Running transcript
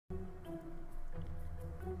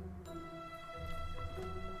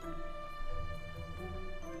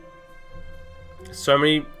So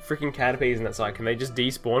many freaking Caterpies in that side. Can they just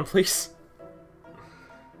despawn, please?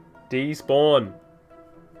 Despawn.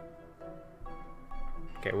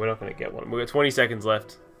 Okay, we're not gonna get one. We've got 20 seconds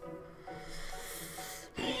left.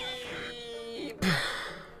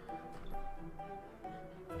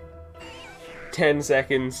 10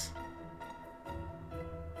 seconds.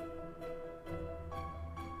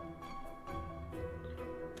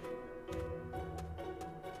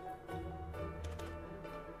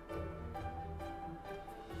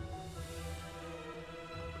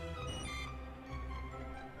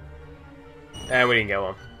 And we didn't get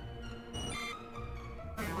one.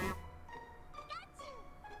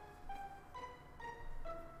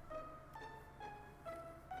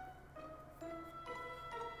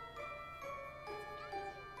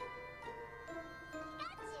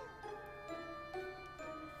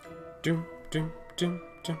 Doom, doom, doom,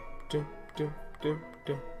 doom, doom, doom, doom,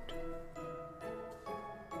 doom.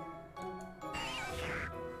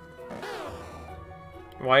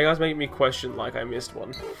 Why you guys make me question like I missed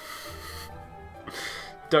one?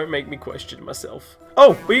 Don't make me question myself.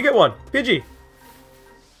 Oh, we get one! Pidgey!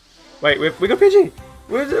 Wait, we got Pidgey!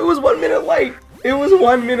 It was 1 minute late! It was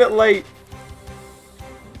 1 minute late!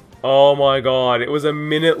 Oh my god, it was a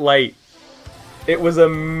minute late. It was a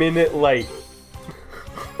minute late.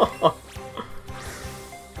 Oh,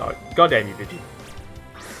 god damn you, Pidgey.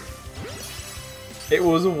 It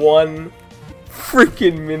was 1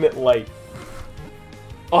 freaking minute late.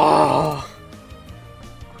 Ah! Oh.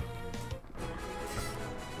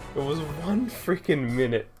 It was 1 freaking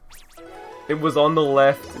minute. It was on the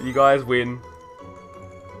left. You guys win.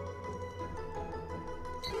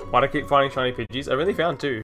 Why'd I keep finding shiny Pidgeys? I really found 2.